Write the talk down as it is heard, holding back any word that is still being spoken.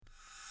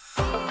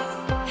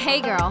Hey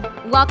girl,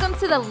 welcome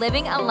to the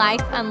Living a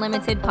Life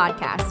Unlimited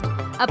podcast,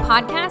 a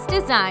podcast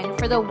designed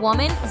for the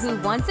woman who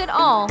wants it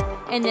all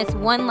in this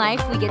one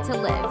life we get to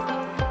live.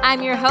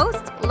 I'm your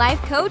host,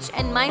 life coach,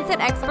 and mindset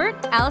expert,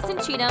 Allison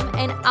Cheatham,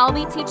 and I'll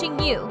be teaching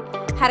you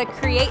how to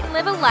create and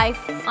live a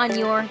life on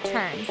your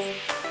terms.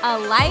 A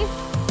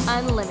life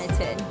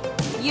unlimited.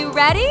 You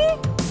ready?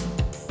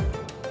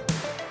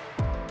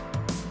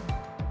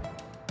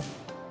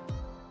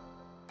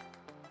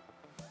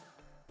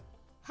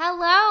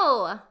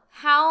 Hello.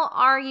 How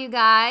are you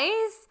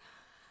guys?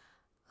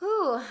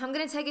 I'm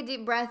going to take a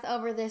deep breath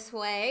over this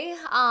way.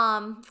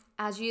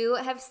 As you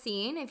have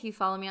seen, if you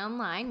follow me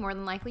online, more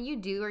than likely you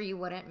do, or you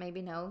wouldn't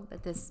maybe know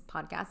that this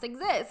podcast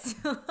exists.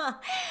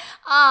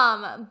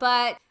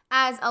 But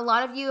as a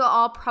lot of you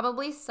all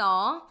probably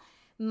saw,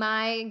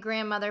 my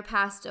grandmother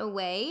passed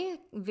away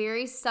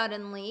very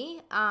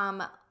suddenly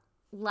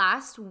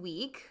last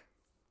week.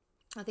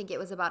 I think it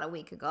was about a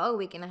week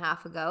and a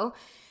half ago.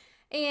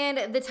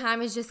 And the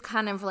time is just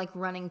kind of like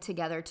running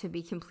together, to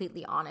be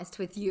completely honest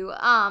with you.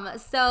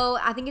 So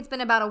I think it's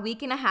been about a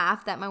week and a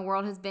half that my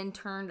world has been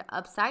turned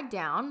upside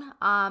down.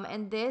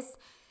 And this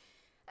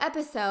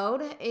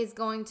episode is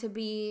going to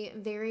be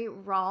very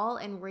raw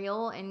and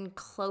real and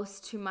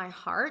close to my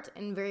heart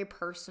and very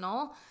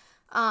personal.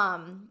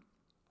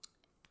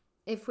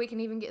 If we can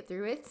even get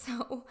through it.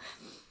 So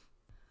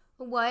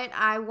what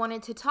I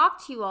wanted to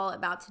talk to you all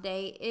about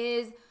today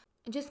is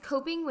just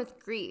coping with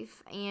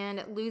grief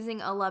and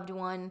losing a loved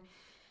one,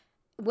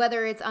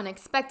 whether it's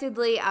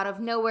unexpectedly out of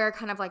nowhere,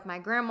 kind of like my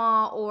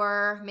grandma,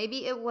 or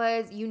maybe it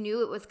was, you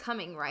knew it was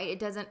coming, right? It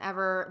doesn't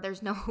ever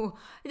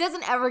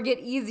get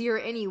easier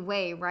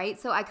anyway, right?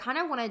 So I kind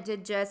of wanted to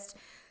just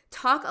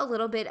talk a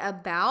little bit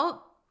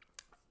about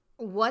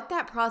what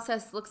that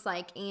process looks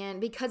like, and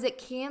because it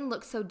can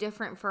look so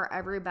different for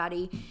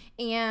everybody,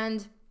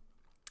 and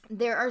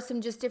there are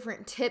some just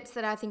different tips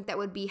that I think that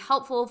would be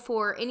helpful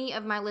for any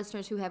of my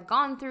listeners who have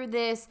gone through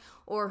this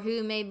or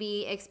who may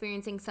be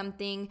experiencing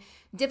something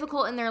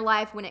difficult in their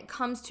life when it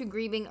comes to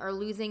grieving or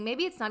losing.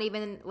 Maybe it's not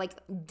even like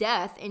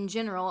death in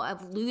general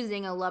of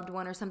losing a loved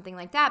one or something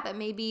like that, but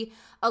maybe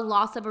a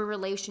loss of a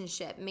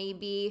relationship,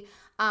 maybe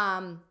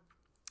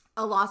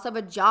a loss of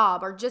a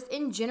job, or just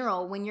in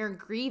general, when you're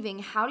grieving,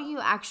 how do you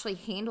actually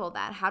handle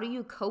that? How do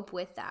you cope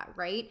with that,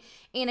 right?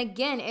 And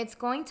again, it's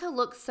going to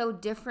look so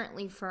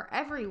differently for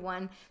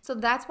everyone. So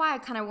that's why I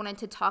kind of wanted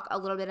to talk a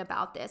little bit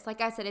about this.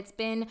 Like I said, it's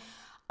been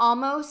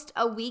almost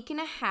a week and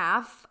a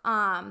half,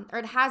 or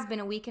it has been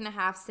a week and a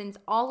half since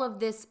all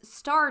of this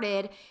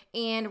started,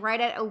 and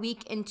right at a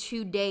week and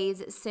 2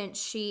 days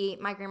since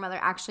my grandmother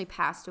actually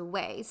passed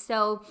away.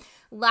 So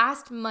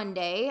last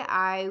Monday,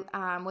 I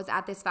was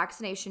at this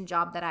vaccination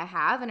job that I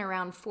have, and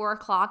around 4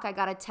 o'clock, I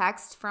got a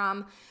text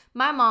from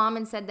my mom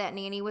and said that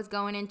Nanny was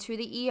going into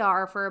the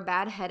ER for a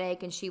bad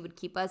headache, and she would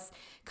keep us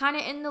kind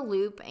of in the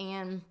loop,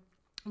 and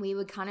we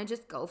would kind of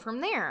just go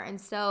from there.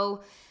 And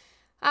so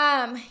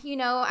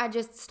I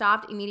just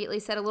stopped immediately,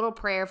 said a little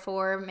prayer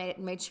for her,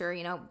 made sure,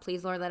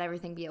 please, Lord, let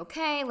everything be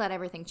okay. Let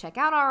everything check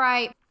out all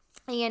right.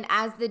 And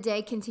as the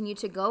day continued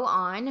to go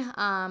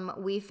on,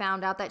 we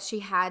found out that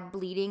she had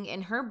bleeding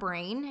in her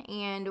brain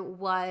and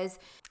was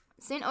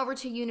sent over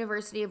to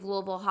University of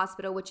Louisville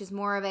Hospital, which is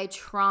more of a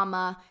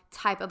trauma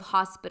type of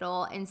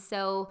hospital. And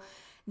so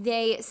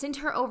they sent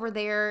her over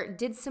there,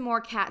 did some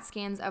more CAT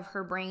scans of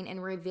her brain,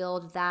 and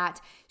revealed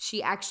that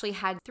she actually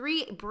had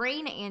 3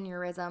 brain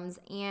aneurysms.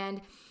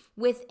 And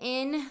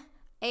within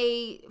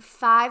a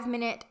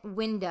 5-minute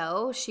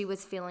window, she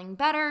was feeling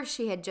better.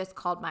 She had just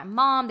called my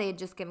mom. They had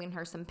just given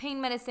her some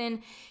pain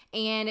medicine,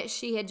 and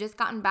she had just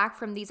gotten back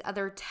from these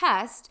other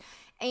tests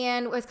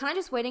and was kind of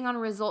just waiting on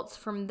results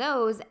from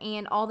those.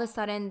 And all of a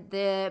sudden,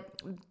 the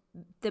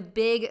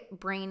big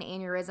brain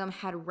aneurysm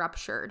had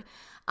ruptured.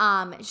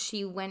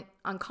 She went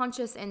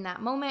unconscious in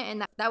that moment,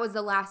 and that was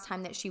the last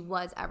time that she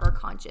was ever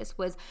conscious,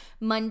 was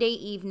Monday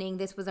evening.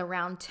 This was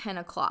around 10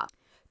 o'clock.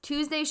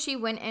 Tuesday, she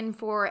went in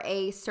for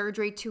a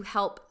surgery to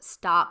help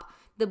stop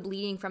the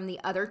bleeding from the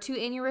other 2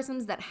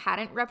 aneurysms that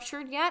hadn't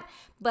ruptured yet.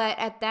 But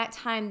at that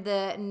time,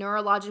 the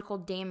neurological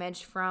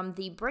damage from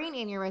the brain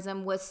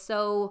aneurysm was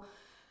so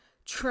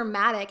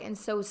traumatic and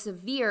so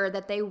severe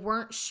that they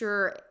weren't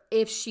sure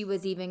if she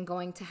was even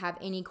going to have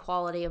any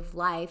quality of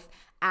life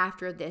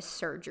after this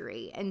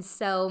surgery. And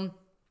so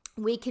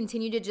we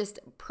continue to just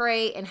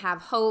pray and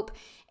have hope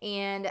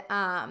and,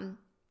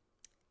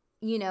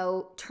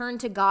 turn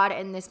to God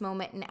in this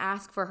moment and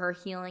ask for her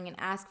healing and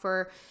ask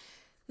for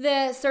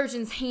the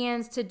surgeon's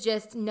hands to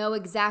just know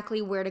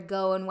exactly where to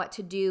go and what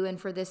to do, and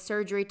for this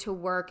surgery to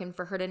work, and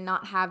for her to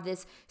not have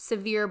this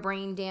severe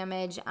brain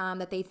damage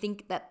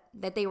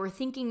that they were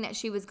thinking that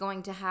she was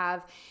going to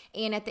have.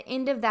 And at the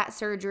end of that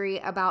surgery,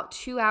 about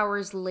 2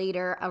 hours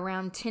later,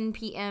 around 10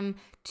 p.m.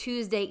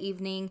 Tuesday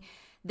evening,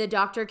 the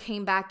doctor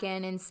came back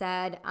in and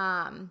said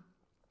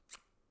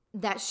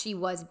that she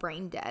was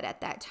brain dead at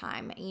that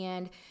time,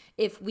 and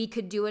if we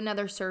could do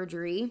another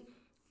surgery,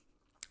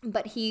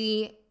 but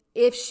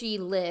if she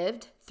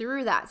lived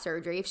through that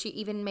surgery, if she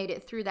even made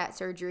it through that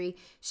surgery,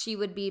 she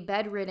would be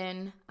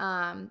bedridden,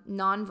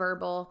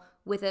 nonverbal,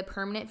 with a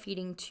permanent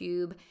feeding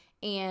tube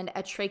and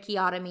a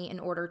tracheotomy in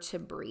order to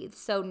breathe.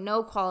 So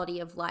no quality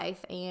of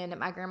life, and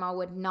my grandma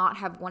would not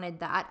have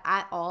wanted that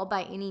at all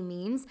by any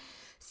means.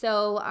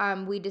 So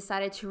we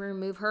decided to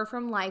remove her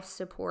from life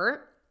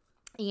support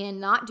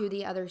and not do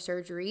the other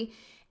surgery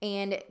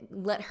and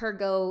let her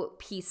go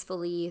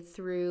peacefully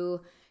through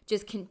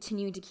just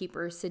continuing to keep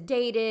her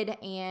sedated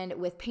and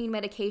with pain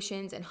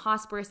medications, and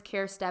hospice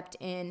care stepped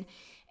in.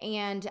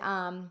 And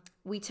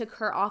we took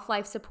her off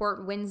life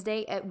support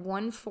Wednesday at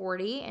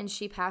 1:40, and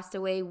she passed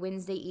away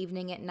Wednesday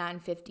evening at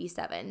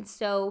 9:57.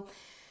 So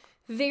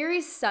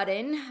very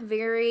sudden,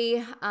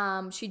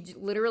 she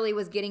literally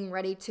was getting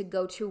ready to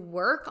go to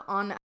work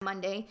on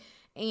Monday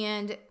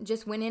and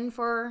just went in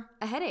for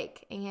a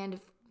headache, and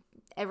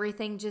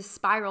everything just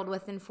spiraled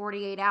within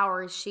 48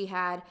 hours. She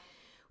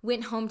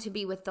went home to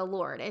be with the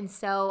Lord. And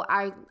so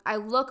I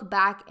look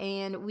back,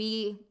 and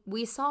we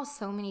saw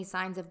so many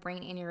signs of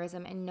brain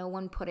aneurysm, and no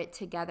one put it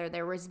together.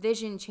 There was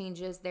vision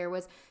changes. There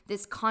was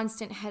this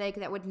constant headache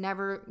that would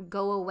never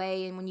go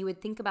away. And when you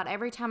would think about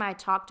every time I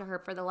talked to her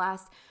for the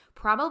last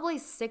probably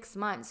 6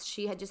 months,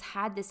 she had just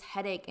had this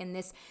headache and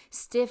this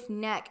stiff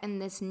neck and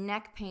this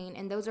neck pain.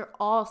 And those are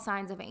all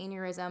signs of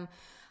aneurysm.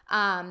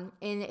 And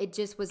it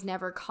just was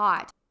never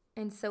caught.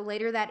 And so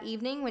later that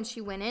evening when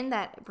she went in,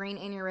 that brain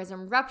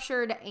aneurysm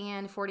ruptured,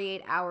 and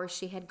 48 hours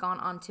she had gone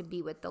on to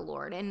be with the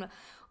Lord. And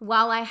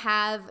while I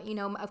have,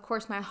 of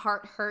course my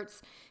heart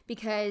hurts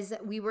because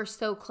we were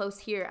so close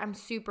here, I'm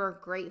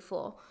super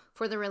grateful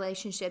for the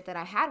relationship that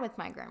I had with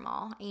my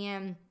grandma,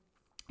 and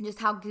just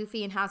how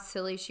goofy and how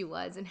silly she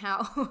was, and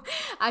how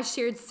I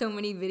shared so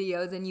many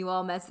videos,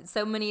 and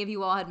so many of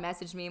you all had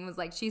messaged me and was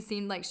like, she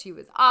seemed like she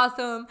was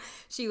awesome.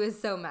 She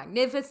was so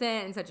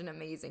magnificent and such an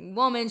amazing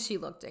woman. She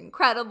looked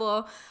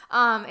incredible.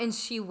 And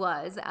she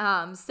was.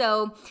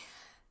 So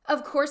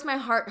of course my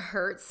heart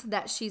hurts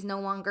that she's no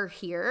longer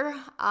here.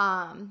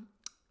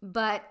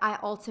 But I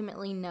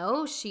ultimately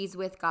know she's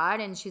with God,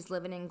 and she's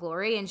living in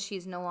glory, and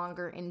she's no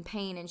longer in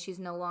pain, and she's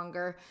no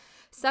longer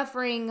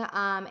suffering,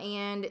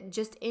 and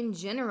just in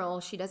general,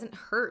 she doesn't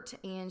hurt,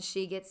 and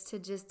she gets to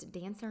just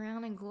dance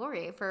around in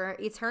glory for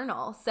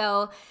eternal.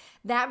 So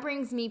that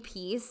brings me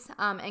peace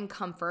and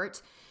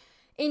comfort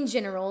in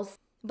general.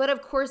 But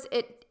of course,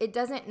 it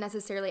doesn't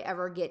necessarily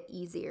ever get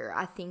easier.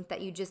 I think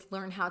that you just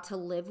learn how to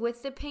live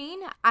with the pain.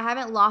 I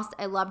haven't lost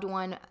a loved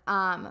one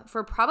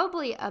for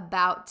probably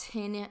about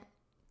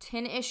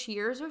 10-ish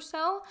years or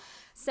so.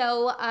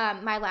 So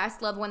my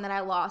last loved one that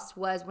I lost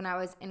was when I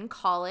was in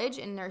college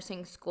in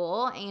nursing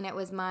school, and it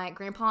was my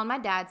grandpa on my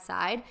dad's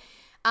side.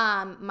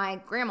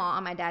 My grandma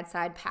on my dad's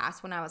side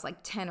passed when I was like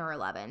 10 or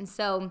 11.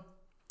 So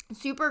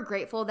super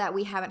grateful that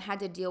we haven't had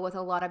to deal with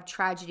a lot of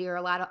tragedy or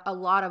a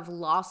lot of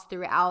loss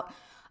throughout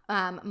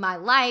my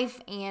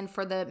life, and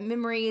for the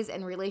memories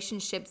and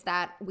relationships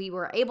that we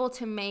were able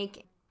to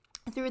make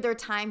through their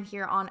time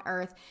here on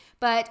earth.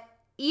 But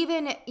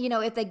even,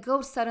 if they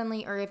go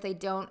suddenly or if they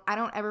don't, I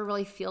don't ever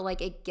really feel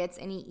like it gets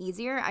any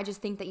easier. I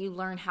just think that you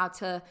learn how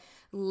to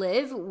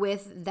live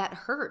with that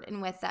hurt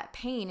and with that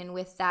pain and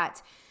with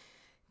that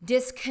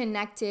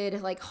disconnected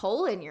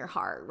hole in your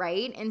heart,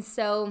 right? And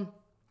so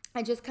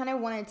I just kind of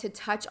wanted to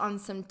touch on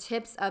some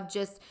tips of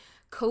just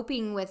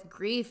coping with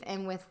grief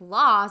and with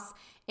loss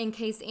in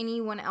case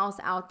anyone else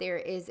out there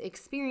is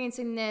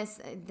experiencing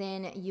this,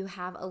 then you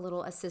have a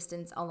little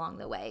assistance along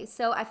the way.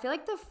 So I feel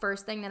like the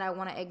first thing that I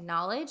want to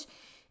acknowledge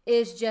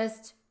is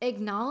just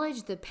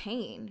acknowledge the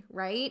pain,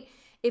 right?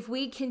 If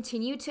we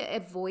continue to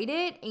avoid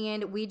it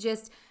and we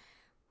just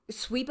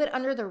sweep it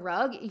under the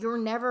rug, you're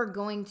never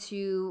going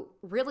to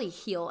really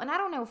heal. And I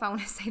don't know if I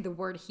want to say the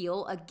word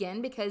heal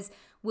again, because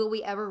will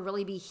we ever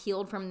really be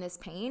healed from this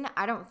pain?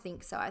 I don't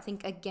think so. I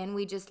think, again,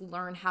 we just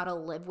learn how to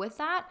live with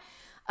that.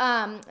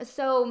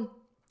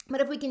 But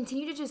if we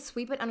continue to just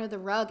sweep it under the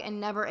rug and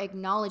never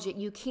acknowledge it,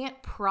 you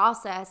can't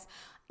process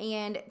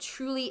and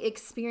truly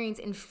experience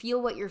and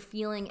feel what you're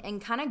feeling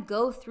and kind of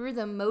go through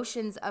the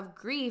motions of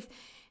grief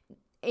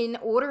in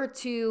order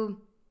to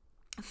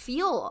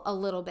feel a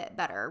little bit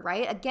better,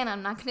 right? Again,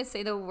 I'm not going to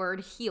say the word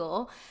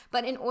heal,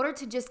 but in order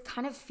to just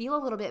kind of feel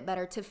a little bit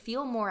better, to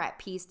feel more at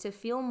peace, to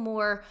feel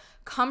more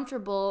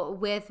comfortable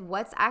with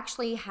what's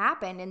actually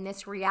happened in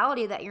this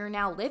reality that you're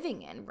now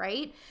living in,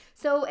 right?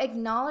 So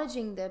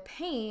acknowledging the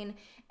pain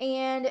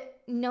and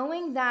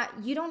knowing that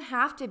you don't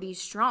have to be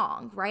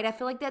strong, right? I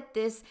feel like that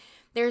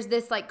there's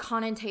this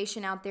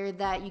connotation out there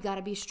that you got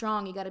to be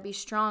strong,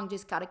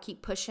 just got to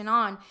keep pushing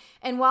on.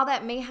 And while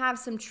that may have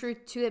some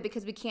truth to it,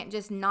 because we can't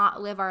just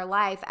not live our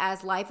life,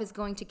 as life is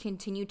going to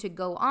continue to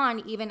go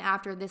on even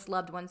after this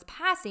loved one's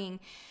passing,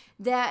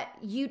 that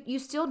you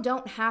still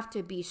don't have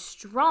to be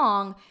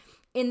strong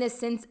in the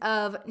sense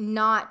of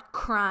not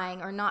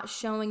crying or not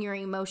showing your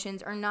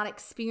emotions or not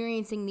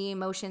experiencing the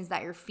emotions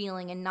that you're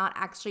feeling and not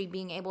actually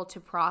being able to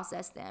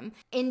process them.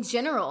 In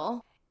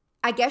general,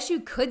 I guess you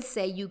could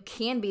say you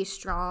can be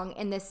strong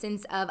in the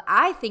sense of,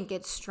 I think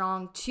it's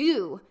strong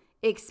to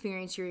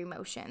experience your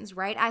emotions,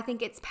 right? I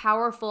think it's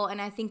powerful,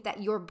 and I think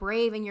that you're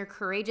brave and you're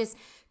courageous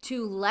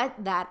to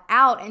let that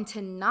out and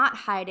to not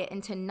hide it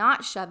and to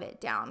not shove it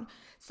down.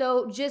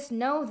 So just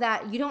know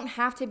that you don't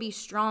have to be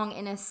strong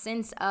in a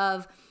sense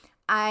of,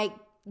 I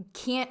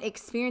can't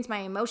experience my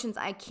emotions,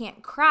 I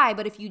can't cry.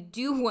 But if you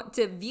do want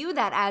to view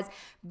that as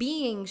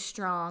being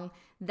strong,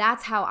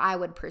 that's how I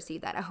would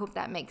perceive that. I hope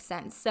that makes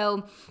sense.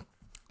 So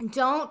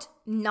don't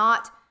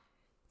not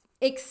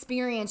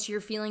experience your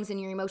feelings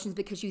and your emotions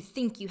because you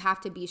think you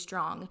have to be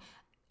strong.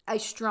 A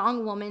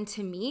strong woman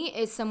to me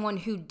is someone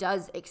who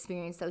does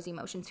experience those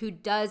emotions, who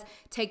does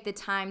take the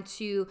time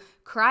to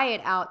cry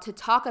it out, to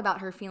talk about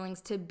her feelings,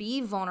 to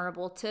be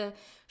vulnerable, to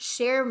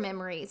share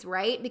memories,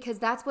 right? Because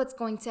that's what's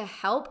going to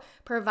help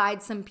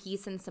provide some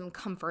peace and some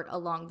comfort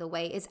along the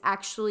way, is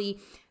actually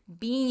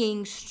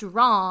being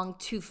strong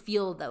to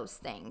feel those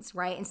things,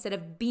 right? Instead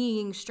of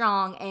being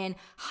strong and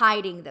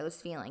hiding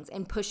those feelings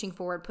and pushing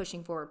forward,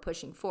 pushing forward,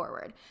 pushing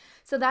forward.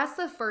 So that's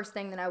the first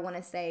thing that I want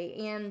to say.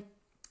 And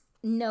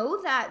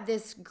know that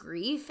this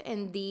grief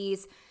and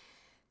these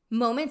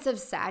moments of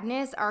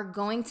sadness are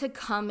going to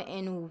come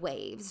in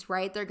waves,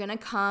 right? They're going to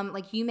come,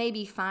 like, you may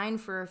be fine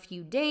for a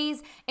few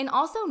days, and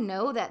also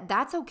know that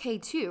that's okay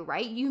too,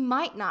 right? You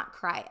might not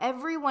cry.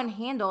 Everyone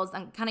handles,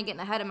 I'm kind of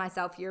getting ahead of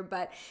myself here,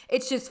 but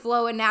it's just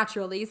flowing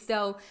naturally,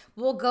 so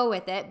we'll go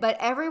with it. But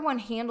everyone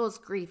handles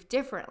grief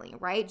differently,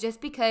 right? Just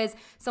because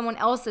someone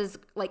else is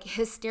like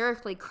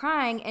hysterically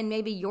crying and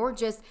maybe you're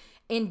just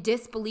in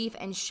disbelief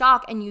and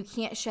shock and you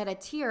can't shed a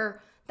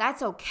tear,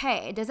 that's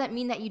okay. It doesn't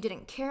mean that you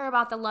didn't care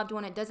about the loved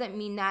one. It doesn't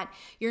mean that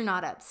you're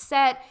not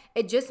upset.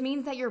 It just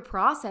means that you're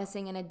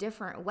processing in a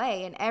different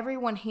way. And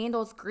everyone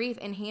handles grief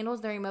and handles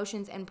their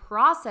emotions and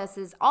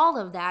processes all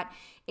of that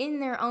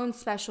in their own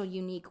special,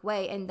 unique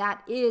way. And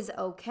that is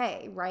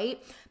okay,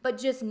 right? But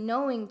just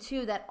knowing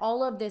too that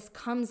all of this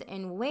comes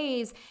in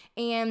waves,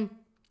 and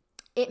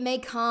it may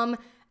come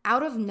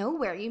out of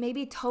nowhere. You may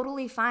be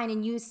totally fine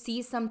and you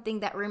see something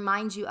that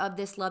reminds you of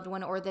this loved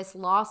one or this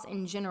loss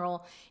in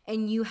general,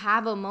 and you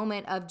have a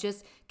moment of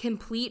just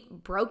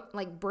complete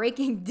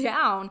breaking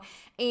down,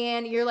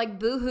 and you're like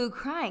boohoo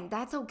crying.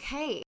 That's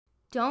okay.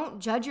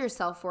 Don't judge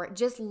yourself for it.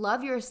 Just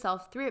love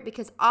yourself through it,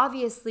 because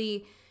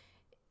obviously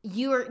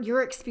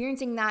you're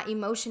experiencing that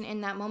emotion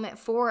in that moment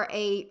for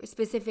a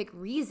specific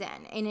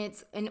reason, and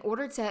it's in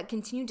order to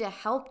continue to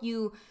help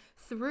you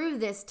through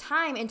this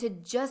time and to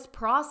just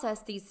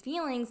process these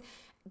feelings.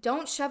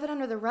 Don't shove it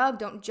under the rug.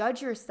 Don't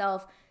judge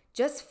yourself.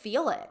 Just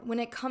feel it when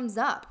it comes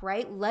up,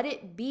 right? Let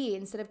it be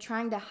instead of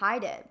trying to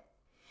hide it.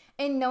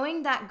 And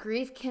knowing that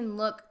grief can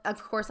look,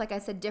 of course, like I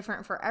said,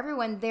 different for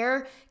everyone.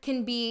 There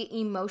can be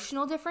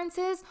emotional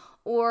differences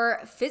or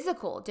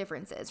physical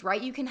differences,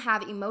 right? You can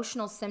have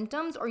emotional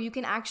symptoms, or you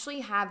can actually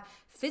have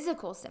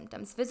physical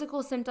symptoms.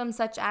 Physical symptoms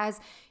such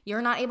as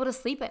you're not able to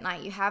sleep at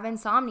night, you have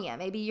insomnia,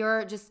 maybe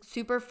you're just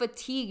super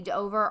fatigued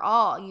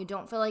overall, you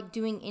don't feel like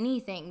doing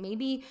anything,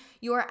 maybe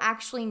you're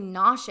actually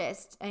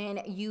nauseous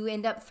and you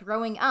end up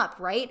throwing up,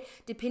 right?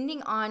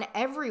 Depending on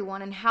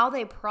everyone and how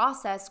they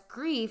process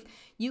grief,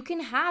 you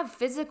can have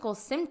physical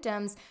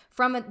symptoms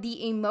from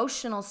the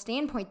emotional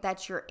standpoint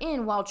that you're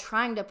in while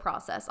trying to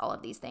process all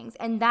of these things.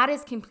 And that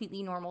is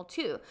completely normal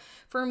too.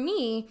 For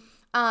me,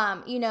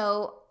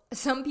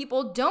 some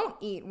people don't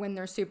eat when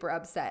they're super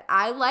upset.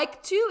 I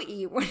like to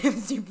eat when I'm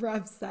super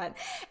upset,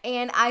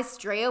 and I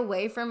stray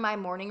away from my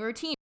morning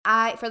routine.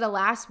 For the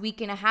last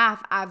week and a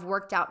half, I've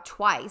worked out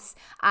twice.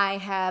 I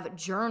have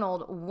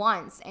journaled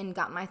once and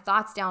got my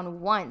thoughts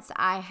down once.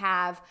 I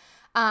have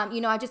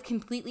I just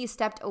completely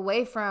stepped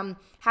away from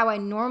how I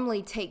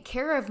normally take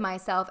care of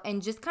myself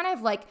and just kind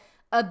of like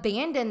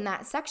abandon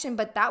that section.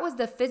 But that was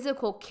the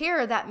physical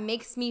care that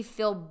makes me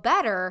feel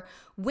better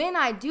when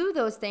I do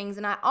those things.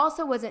 And I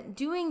also wasn't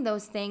doing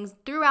those things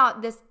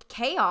throughout this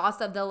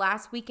chaos of the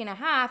last week and a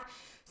half.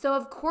 So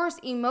of course,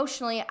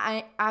 emotionally,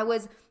 I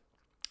was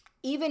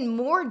even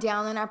more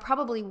down than I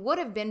probably would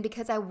have been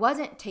because I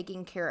wasn't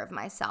taking care of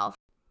myself.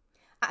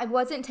 I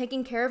wasn't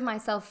taking care of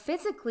myself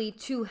physically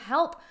to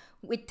help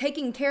with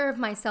taking care of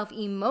myself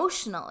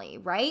emotionally,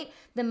 right?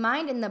 The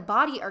mind and the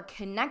body are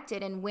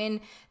connected, and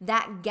when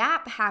that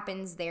gap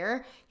happens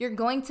there, you're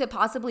going to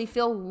possibly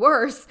feel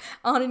worse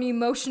on an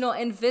emotional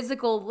and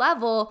physical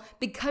level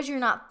because you're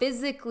not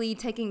physically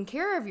taking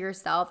care of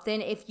yourself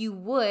than if you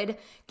would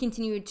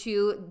continue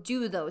to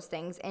do those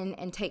things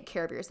and take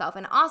care of yourself.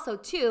 And also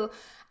too,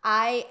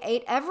 I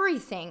ate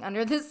everything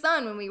under the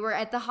sun when we were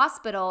at the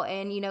hospital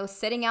and,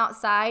 sitting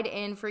outside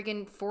in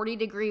freaking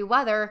 40-degree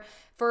weather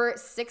for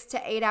 6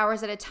 to 8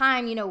 hours at a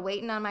time,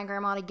 waiting on my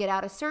grandma to get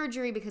out of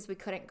surgery because we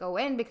couldn't go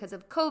in because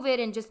of COVID,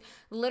 and just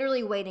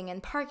literally waiting in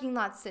parking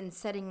lots and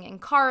sitting in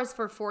cars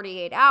for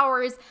 48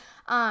 hours,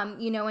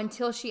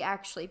 until she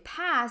actually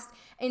passed.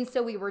 And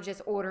so we were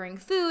just ordering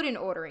food and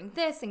ordering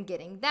this and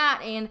getting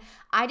that. And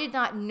I did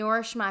not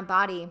nourish my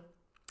body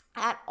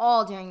at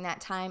all during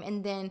that time.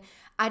 And then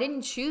I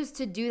didn't choose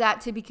to do that,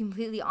 to be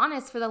completely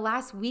honest, for the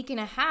last week and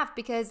a half,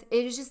 because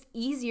it was just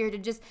easier to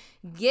just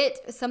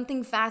get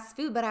something fast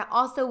food. But I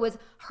also was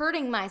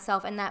hurting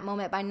myself in that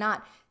moment by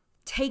not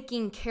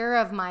taking care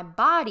of my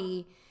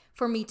body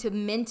for me to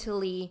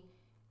mentally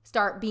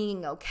start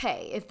being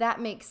okay, if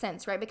that makes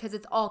sense, right? Because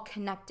it's all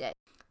connected.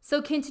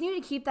 So continue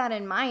to keep that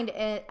in mind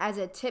as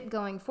a tip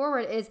going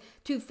forward, is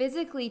to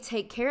physically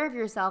take care of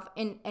yourself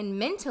and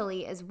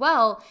mentally as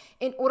well,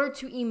 in order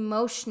to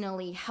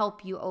emotionally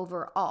help you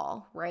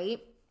overall, right?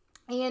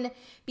 And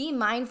be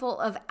mindful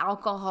of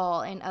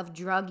alcohol and of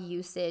drug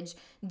usage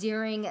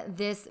during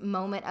this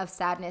moment of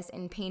sadness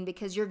and pain,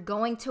 because you're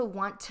going to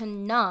want to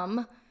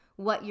numb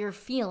what you're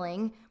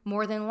feeling,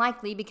 more than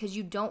likely, because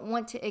you don't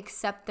want to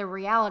accept the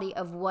reality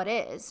of what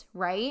is,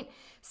 right?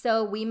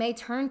 So we may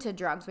turn to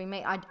drugs.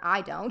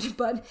 I don't,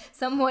 but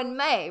someone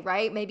may,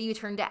 right? Maybe you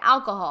turn to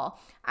alcohol.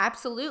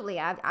 Absolutely.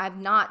 I've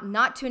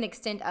not to an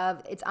extent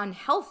of it's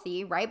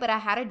unhealthy, right? But I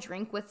had a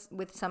drink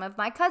with some of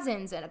my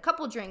cousins and a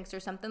couple drinks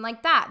or something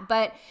like that.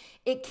 But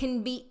it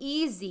can be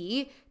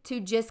easy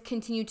to just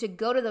continue to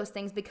go to those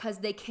things because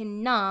they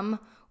can numb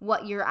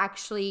what you're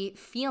actually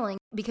feeling,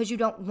 because you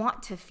don't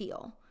want to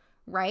feel,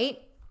 right?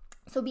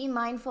 So be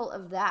mindful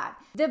of that.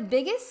 The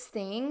biggest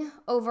thing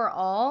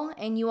overall,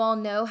 and you all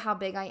know how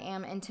big I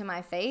am into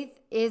my faith,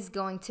 is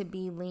going to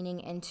be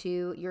leaning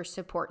into your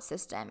support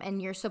system.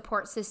 And your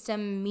support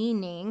system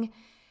meaning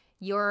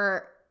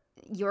your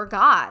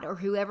God, or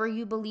whoever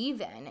you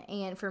believe in.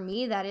 And for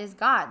me, that is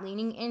God,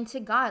 leaning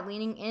into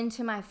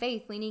my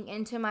faith, leaning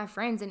into my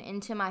friends and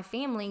into my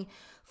family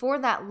for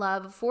that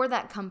love, for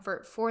that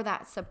comfort, for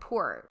that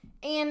support.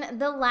 And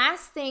the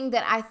last thing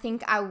that I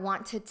think I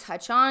want to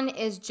touch on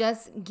is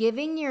just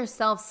giving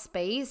yourself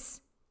space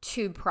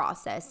to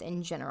process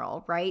in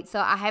general, right? So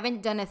I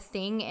haven't done a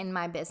thing in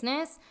my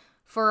business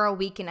for a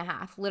week and a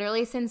half,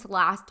 literally since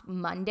last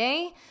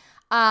Monday.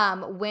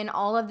 When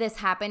all of this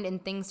happened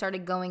and things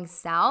started going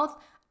south,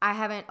 I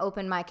haven't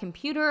opened my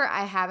computer.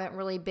 I haven't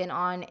really been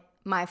on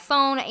my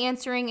phone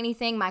answering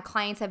anything. My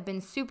clients have been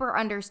super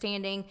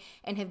understanding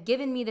and have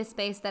given me the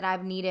space that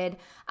I've needed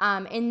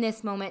in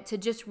this moment to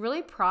just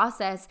really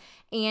process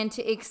and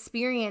to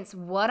experience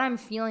what I'm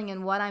feeling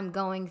and what I'm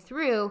going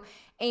through,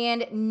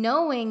 and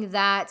knowing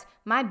that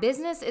my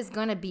business is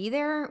going to be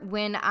there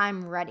when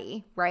I'm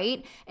ready,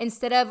 right?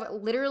 Instead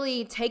of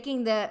literally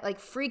taking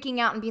freaking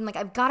out and being like,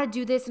 I've got to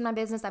do this in my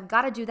business, I've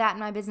got to do that in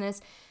my business.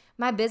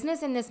 My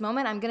business in this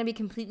moment, I'm going to be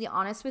completely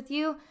honest with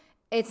you,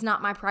 it's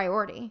not my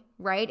priority,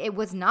 right? It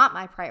was not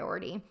my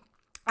priority.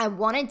 I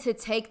wanted to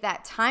take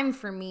that time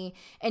for me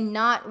and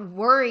not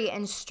worry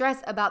and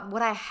stress about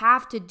what I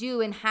have to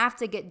do and have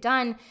to get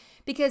done,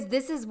 because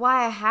this is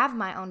why I have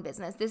my own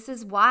business. This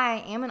is why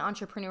I am an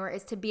entrepreneur,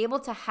 is to be able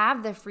to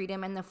have the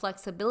freedom and the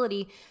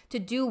flexibility to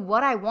do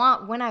what I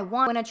want when I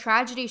want. When a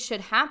tragedy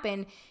should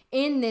happen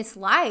in this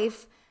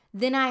life,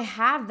 then I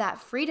have that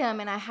freedom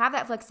and I have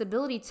that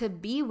flexibility to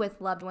be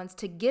with loved ones,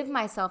 to give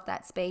myself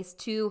that space,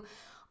 to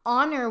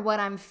honor what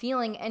I'm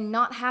feeling and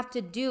not have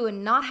to do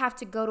and not have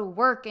to go to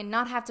work and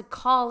not have to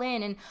call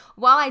in. And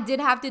while I did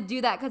have to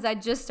do that because I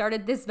just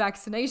started this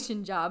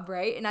vaccination job,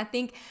 right? And I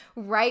think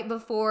right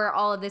before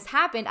all of this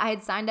happened, I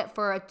had signed up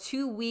for a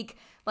 2-week,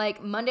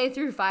 like Monday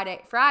through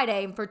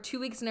Friday, for 2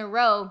 weeks in a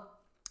row,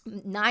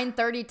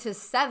 9:30 to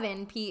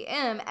 7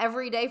 p.m.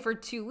 every day for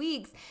 2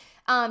 weeks.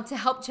 To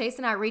help Chase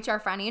and I reach our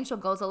financial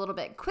goals a little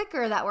bit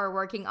quicker that we're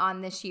working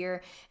on this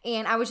year.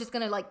 And I was just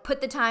going to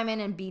put the time in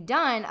and be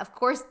done. Of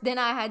course, then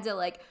I had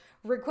to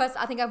request,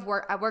 I think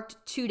I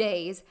worked 2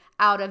 days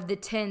out of the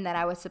 10 that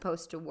I was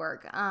supposed to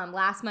work,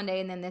 last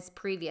Monday and then this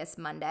previous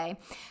Monday.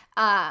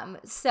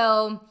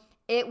 So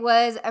it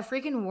was a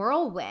freaking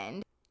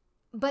whirlwind.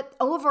 But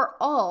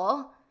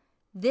overall,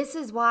 this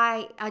is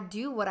why I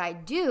do what I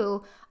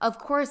do. Of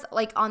course,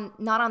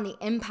 not on the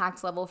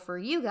impact level for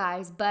you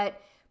guys, but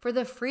for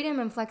the freedom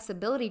and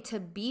flexibility to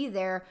be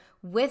there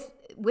with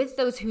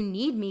those who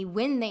need me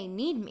when they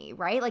need me,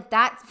 right?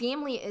 That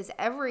family is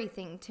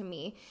everything to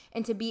me.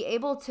 And to be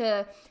able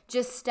to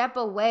just step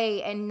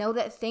away and know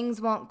that things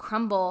won't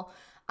crumble,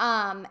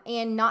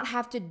 and not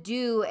have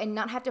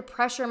to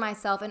pressure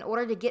myself in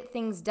order to get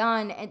things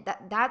done. And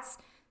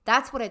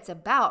that's what it's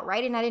about,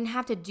 right? And I didn't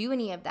have to do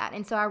any of that.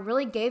 And so I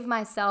really gave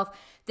myself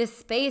this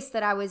space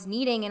that I was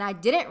needing. And I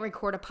didn't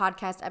record a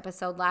podcast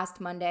episode last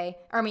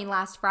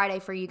Friday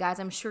for you guys.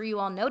 I'm sure you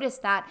all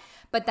noticed that.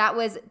 But that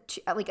was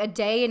a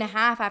day and a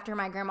half after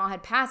my grandma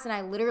had passed. And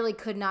I literally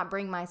could not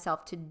bring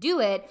myself to do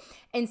it.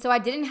 And so I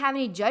didn't have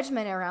any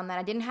judgment around that.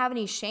 I didn't have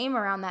any shame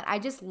around that. I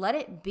just let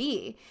it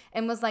be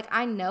and was like,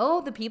 I know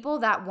the people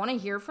that want to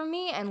hear from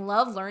me and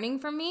love learning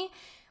from me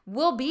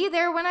will be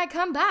there when I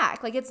come back.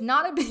 It's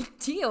not a big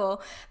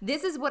deal.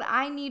 This is what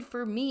I need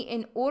for me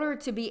in order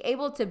to be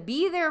able to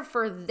be there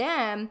for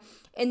them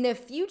in the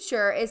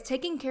future, is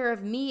taking care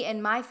of me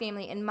and my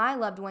family and my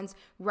loved ones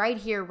right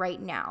here,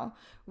 right now,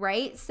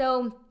 right?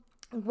 So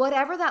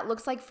whatever that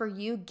looks like for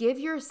you, give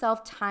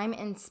yourself time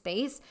and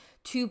space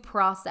to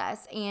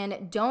process,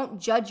 and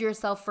don't judge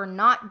yourself for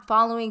not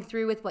following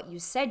through with what you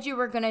said you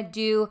were going to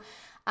do,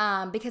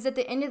 because at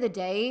the end of the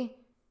day,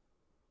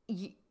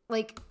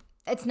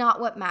 it's not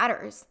what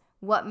matters.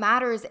 What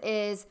matters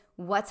is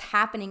what's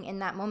happening in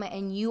that moment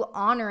and you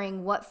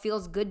honoring what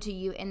feels good to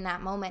you in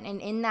that moment.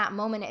 And in that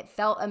moment, it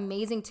felt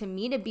amazing to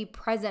me to be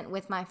present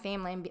with my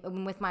family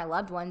and with my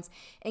loved ones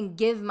and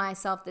give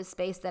myself the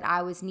space that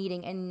I was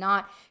needing and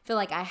not feel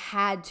like I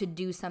had to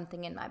do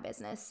something in my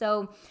business.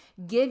 So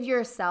give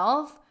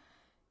yourself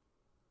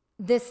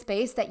this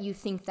space that you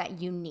think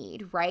that you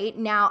need, right?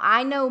 Now,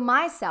 I know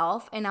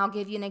myself, and I'll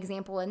give you an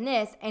example in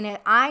this, and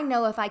I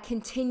know if I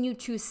continue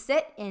to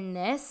sit in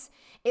this,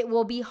 it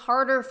will be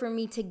harder for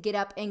me to get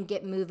up and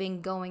get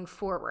moving going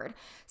forward.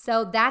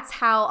 So that's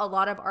how a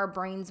lot of our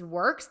brains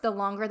works. The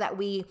longer that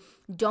we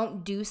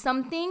don't do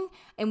something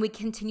and we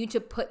continue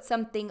to put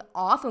something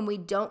off and we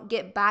don't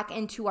get back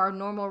into our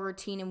normal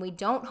routine and we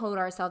don't hold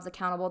ourselves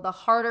accountable, the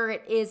harder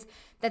it is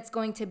that's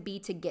going to be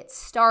to get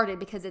started,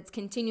 because it's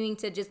continuing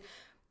to just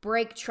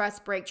break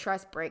trust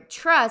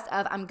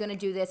of I'm going to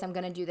do this, I'm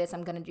going to do this,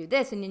 I'm going to do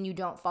this, and then you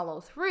don't follow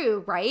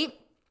through, right?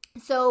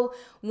 So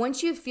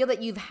once you feel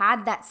that you've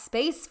had that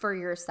space for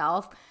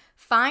yourself,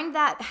 find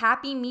that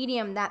happy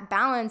medium, that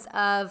balance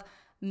of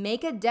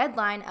make a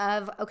deadline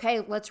of,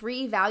 okay, let's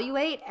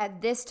reevaluate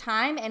at this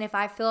time. And if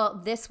I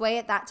feel this way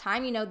at that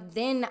time,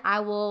 then I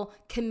will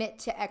commit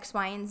to X,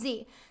 Y, and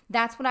Z.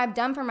 That's what I've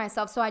done for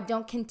myself. So I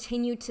don't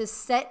continue to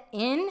set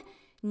in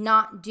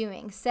not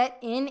doing, set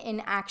in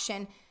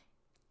inaction,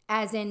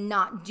 as in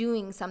not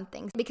doing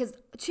something. Because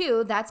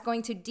two, that's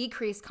going to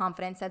decrease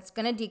confidence. That's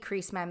going to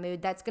decrease my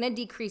mood. That's going to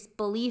decrease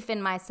belief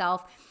in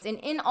myself and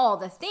in all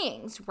the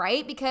things,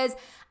 right? Because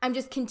I'm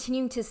just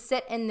continuing to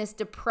sit in this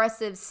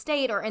depressive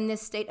state or in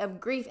this state of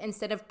grief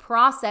instead of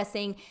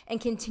processing and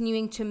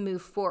continuing to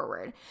move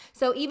forward.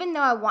 So even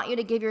though I want you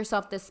to give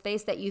yourself the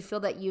space that you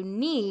feel that you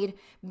need,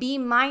 be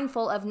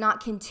mindful of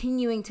not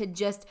continuing to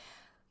just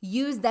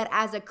use that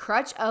as a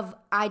crutch of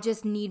I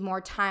just need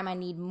more time, I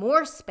need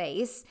more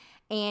space,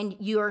 and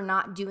you're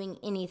not doing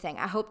anything.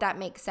 I hope that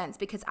makes sense,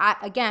 because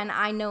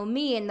I know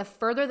me, and the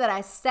further that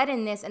I set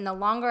in this and the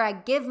longer I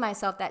give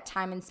myself that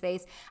time and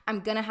space, I'm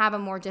gonna have a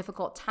more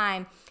difficult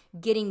time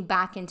getting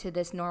back into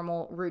this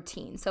normal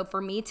routine. So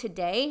for me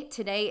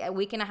today, a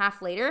week and a half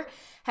later,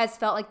 has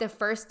felt like the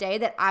first day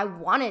that I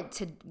wanted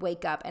to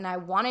wake up and I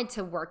wanted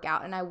to work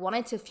out and I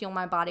wanted to fuel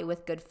my body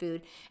with good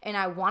food and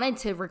I wanted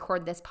to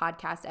record this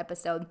podcast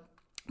episode.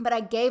 But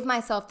I gave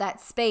myself that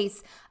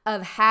space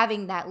of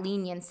having that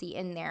leniency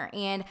in there.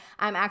 And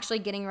I'm actually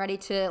getting ready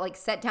to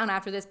sit down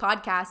after this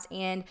podcast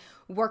and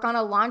work on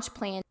a launch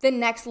plan. The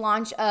next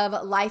launch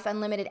of Life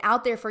Unlimited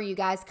out there for you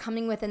guys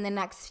coming within the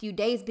next few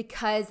days,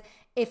 because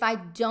if I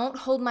don't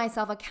hold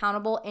myself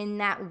accountable in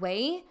that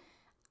way,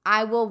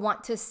 I will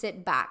want to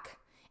sit back.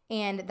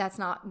 And that's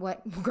not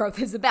what growth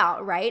is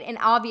about, right? And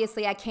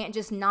obviously I can't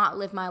just not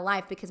live my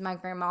life because my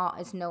grandma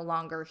is no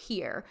longer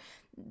here.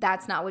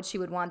 That's not what she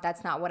would want.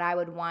 That's not what I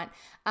would want.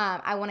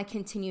 I want to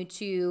continue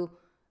to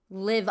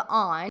live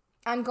on.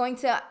 I'm going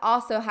to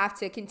also have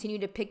to continue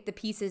to pick the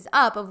pieces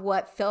up of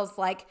what feels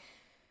like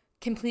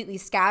completely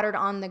scattered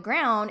on the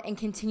ground and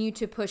continue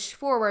to push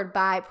forward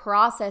by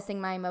processing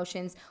my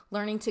emotions,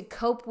 learning to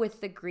cope with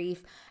the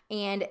grief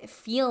and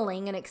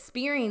feeling and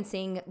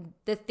experiencing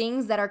the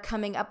things that are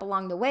coming up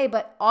along the way,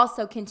 but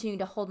also continue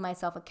to hold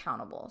myself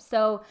accountable.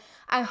 So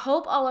I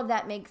hope all of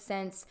that makes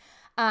sense.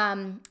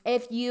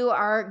 If you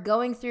are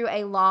going through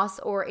a loss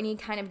or any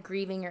kind of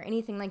grieving or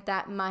anything like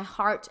that, my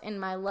heart and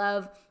my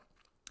love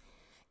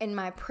and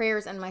my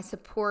prayers and my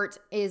support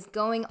is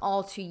going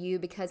all to you,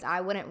 because I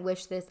wouldn't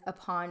wish this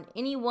upon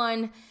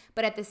anyone.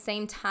 But at the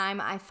same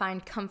time, I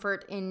find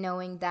comfort in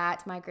knowing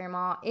that my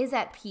grandma is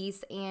at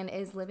peace and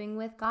is living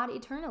with God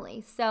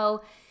eternally.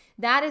 So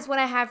that is what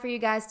I have for you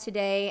guys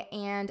today,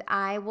 and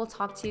I will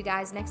talk to you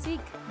guys next week.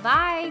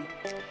 Bye.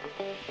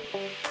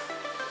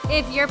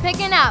 If you're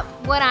picking up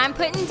what I'm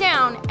putting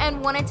down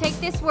and want to take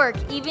this work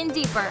even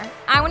deeper,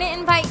 I want to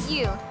invite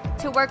you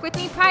to work with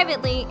me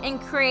privately in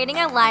creating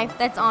a life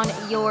that's on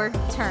your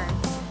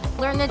terms.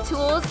 Learn the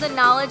tools, the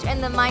knowledge,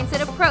 and the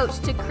mindset approach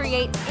to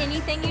create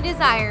anything you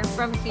desire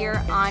from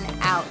here on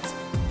out.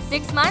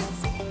 6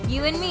 months,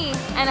 you and me,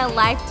 and a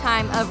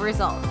lifetime of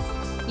results.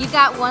 You've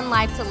got one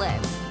life to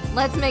live.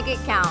 Let's make it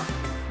count.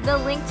 The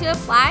link to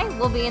apply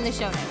will be in the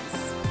show notes.